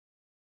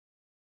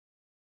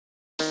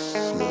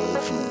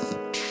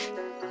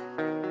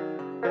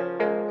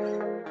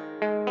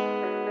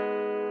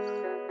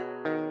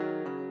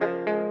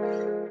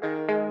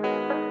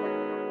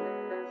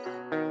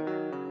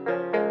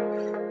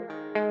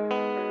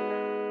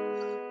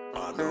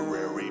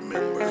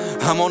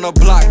I'm on the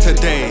block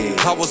today.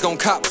 I was gon'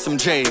 cop some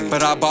J,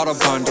 but I bought a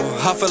bundle.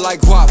 I feel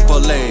like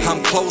guapole.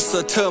 I'm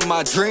closer to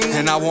my dream,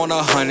 and I want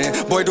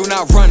 100. Boy, do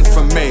not run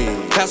from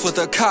me. That's what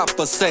the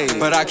coppers say,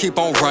 but I keep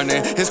on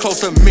running. It's close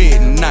to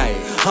midnight.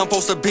 I'm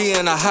supposed to be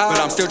in a high, but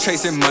I'm still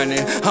chasing money.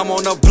 I'm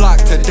on the block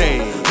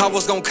today. I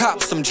was gon'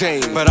 cop some J,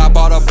 but I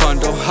bought a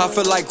bundle. I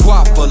feel like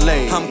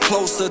guapole. I'm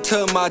closer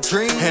to my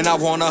dream, and I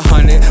want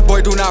 100.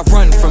 Boy, do not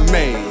run from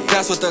me.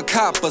 That's what the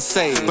coppers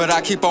say, but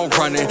I keep on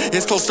running.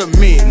 It's close to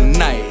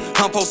midnight.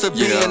 I'm supposed to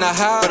be in a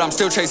high, but I'm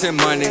still chasing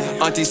money.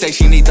 Auntie say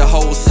she need to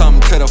hold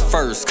something to the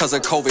first, cause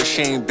of COVID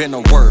she ain't been to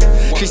work.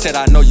 She said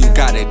I know you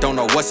got it, don't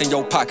know what's in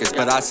your pockets,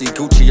 but I see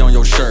Gucci on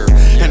your shirt,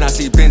 and I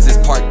see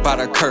Benzes parked by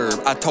the curb.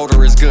 I told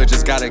her it's good,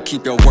 just gotta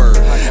keep your word.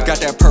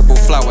 Got that purple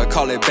flower,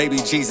 call it baby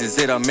Jesus,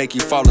 it'll make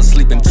you fall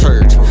asleep in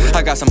church.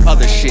 I got some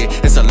other shit,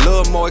 it's a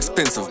little more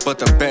expensive, but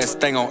the best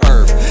thing on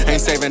earth.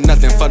 Ain't saving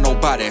nothing for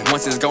nobody,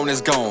 once it's gone,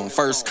 it's gone.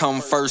 First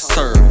come, first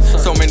serve.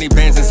 So many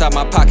bands inside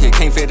my pocket,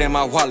 can't fit in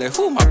my wallet.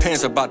 Whew, my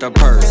pants about to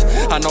burst.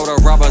 I know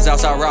the robbers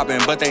outside robbing,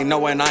 but they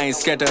knowin' I ain't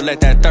scared to let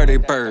that 30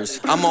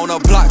 burst. I'm on a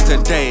block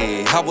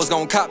today. I was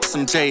gon' cop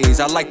some J's.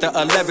 I like the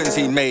 11s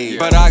he made,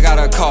 but I got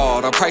a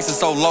call. The price is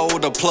so low,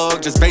 the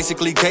plug just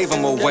basically gave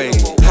him away.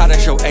 How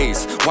that's your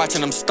ace?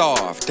 Watching him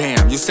starve.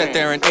 Damn, you sat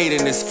there and ate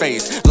in his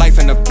face. Life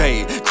in the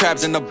bay,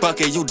 crabs in the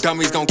bucket. You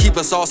dummies gon' keep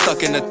us all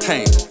stuck in the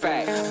tank.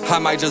 I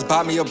might just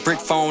buy me a brick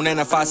phone and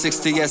a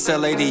 560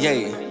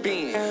 SL88.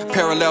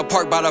 Parallel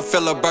park by the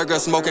filler burger,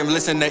 smoking,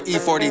 listen to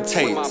E40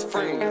 tapes.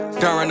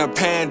 During the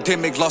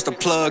pandemic, lost a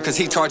plug cause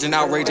he charging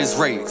outrageous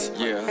rates.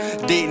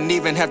 Didn't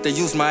even have to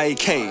use my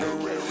AK.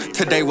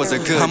 Today was a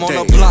good day. I'm on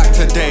the block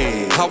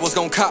today. I was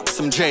gon' cop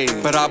some J,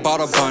 but I bought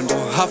a bundle.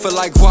 I feel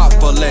like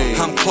guapole.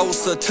 I'm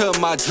closer to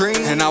my dream,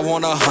 and I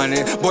want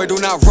 100. Boy, do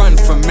not run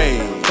from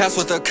me. That's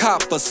what the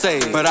coppers say,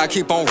 but I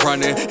keep on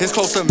running. It's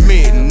close to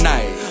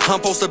midnight. I'm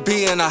supposed to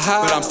be in a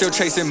high, but I'm still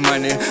chasing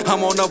money.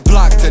 I'm on the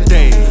block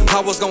today. I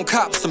was gon'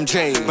 cop some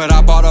J, but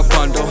I bought a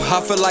bundle.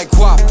 I feel like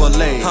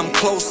guapole. I'm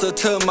closer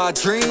to my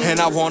dream, and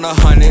I want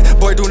 100.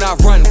 Boy, do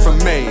not run from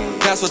me.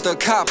 That's what the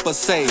coppers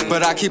say,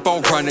 but I keep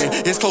on running.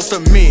 It's close to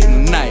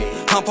midnight.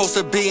 I'm supposed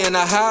to be in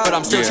a high, but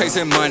I'm still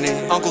chasing money.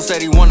 Uncle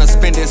said he wanna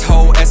spend his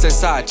whole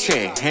SSI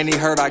check, and he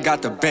heard I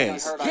got the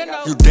best.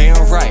 You damn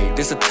right,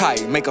 this a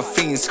type, make a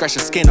fiend scratch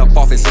the skin up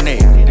off his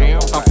neck.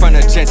 I'm from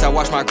the Jets, I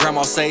watched my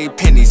grandma save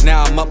pennies.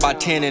 Now I'm up by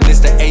 10 and it's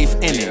the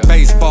 8th inning.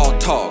 Baseball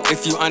talk,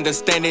 if you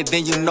understand it,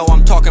 then you know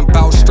I'm talking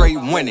about straight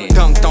winning.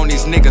 Dunked on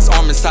these niggas,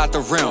 arm inside the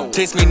rim.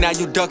 Diss me, now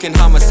you ducking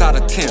homicide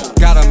attempt.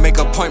 Gotta make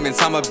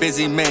appointments, I'm a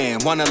busy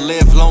man. Wanna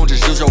live long,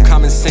 just use your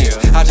common sense.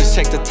 I just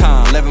checked the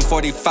time,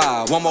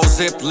 11:45. One more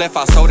zip left,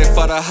 I sold it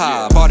for the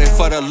high. Bought it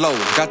for the low,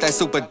 got that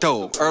super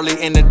dope.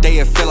 Early in the day,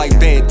 it feel like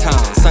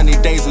bedtime. Sunny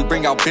days, we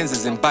bring out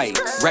Benzes and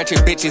bikes. Ratchet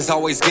bitches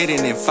always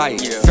getting in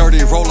fights.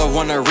 Dirty roller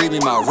wanna read me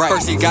my rights.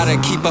 First, you gotta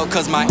keep up,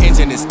 cause my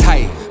engine is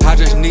tight. I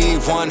just need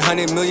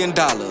 $100 million.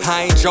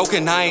 I ain't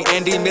joking, I ain't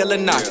Andy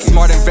Milonakis.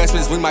 Smart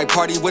investments, we might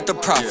party with the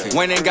profit.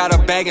 Went and got a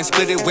bag and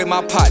split it with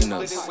my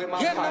partners.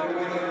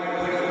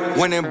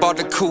 Went and bought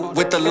the coupe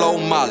with the low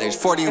mileage.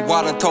 40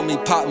 water told me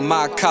pop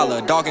my collar.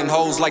 Dogging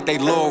hoes like they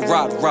little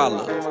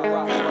Rottweiler.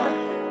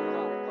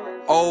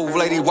 Old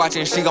lady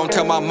watching, she gon'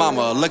 tell my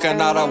mama.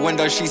 Looking out her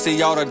window, she see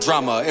all the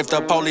drama. If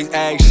the police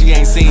ask, she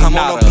ain't seen I'm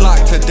on the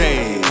block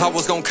today. I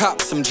was gon'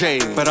 cop some J,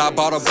 but I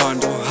bought a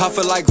bundle. I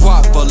feel like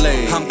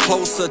guapole. I'm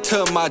closer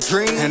to my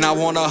dream, and I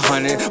want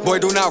 100. Boy,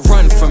 do not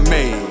run from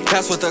me.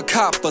 That's what the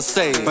coppers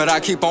say, but I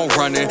keep on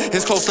running.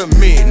 It's close to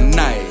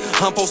midnight.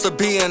 I'm supposed to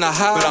be in a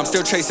high, but I'm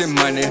still chasing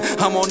money.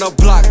 I'm on the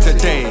block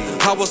today.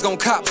 I was gon'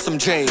 cop some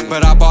J,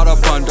 but I bought a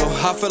bundle.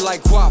 I feel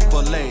like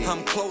guapole.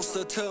 I'm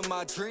closer to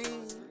my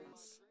dream.